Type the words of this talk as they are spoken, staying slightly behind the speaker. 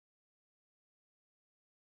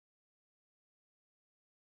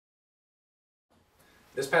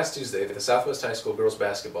This past Tuesday, the Southwest High School girls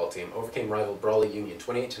basketball team overcame rival Brawley Union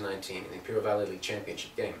 28-19 in the Imperial Valley League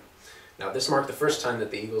championship game. Now, this marked the first time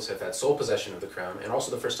that the Eagles have had sole possession of the crown, and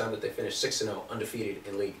also the first time that they finished 6-0 undefeated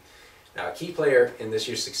in league. Now, a key player in this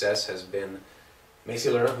year's success has been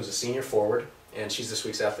Maci Lerno, who's a senior forward, and she's this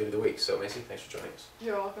week's Athlete of the Week. So, Maci, thanks for joining us.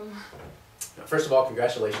 You're welcome. Now, first of all,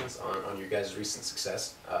 congratulations on your guys' recent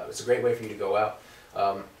success. It's a great way for you to go out.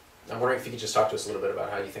 I'm wondering if you could just talk to us a little bit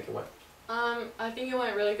about how you think it went. I think it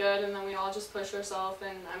went really good, and then we all just pushed ourselves,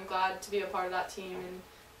 and I'm glad to be a part of that team and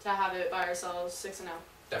to have it by ourselves 6-0.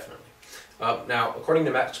 Definitely. Now, according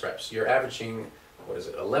to Match Preps, you're averaging,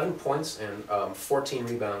 11 points and 14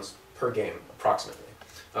 rebounds per game, approximately.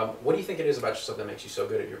 What do you think it is about yourself that makes you so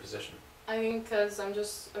good at your position? I think because I'm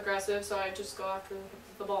just aggressive, so I just go after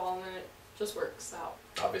the ball, and then it just works out.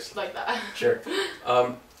 Obviously. Like that. Sure.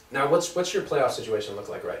 Now, what's your playoff situation look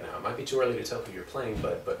like right now? It might be too early to tell who you're playing,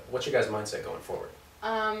 but what's your guys' mindset going forward?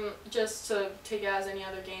 Just to take it as any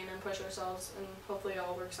other game and push ourselves, and hopefully it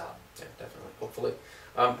all works out. Yeah, definitely. Hopefully.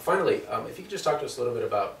 Finally, if you could just talk to us a little bit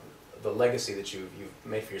about the legacy that you've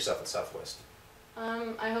made for yourself at Southwest.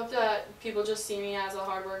 I hope that people just see me as a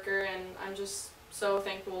hard worker, and I'm just so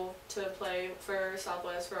thankful to play for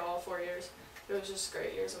Southwest for all 4 years. It was just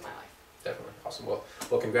great years of my life. Definitely. Awesome. Well,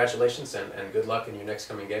 congratulations and good luck in your next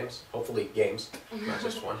coming games. Hopefully games, not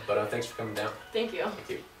just one. But thanks for coming down. Thank you. Thank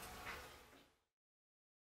you.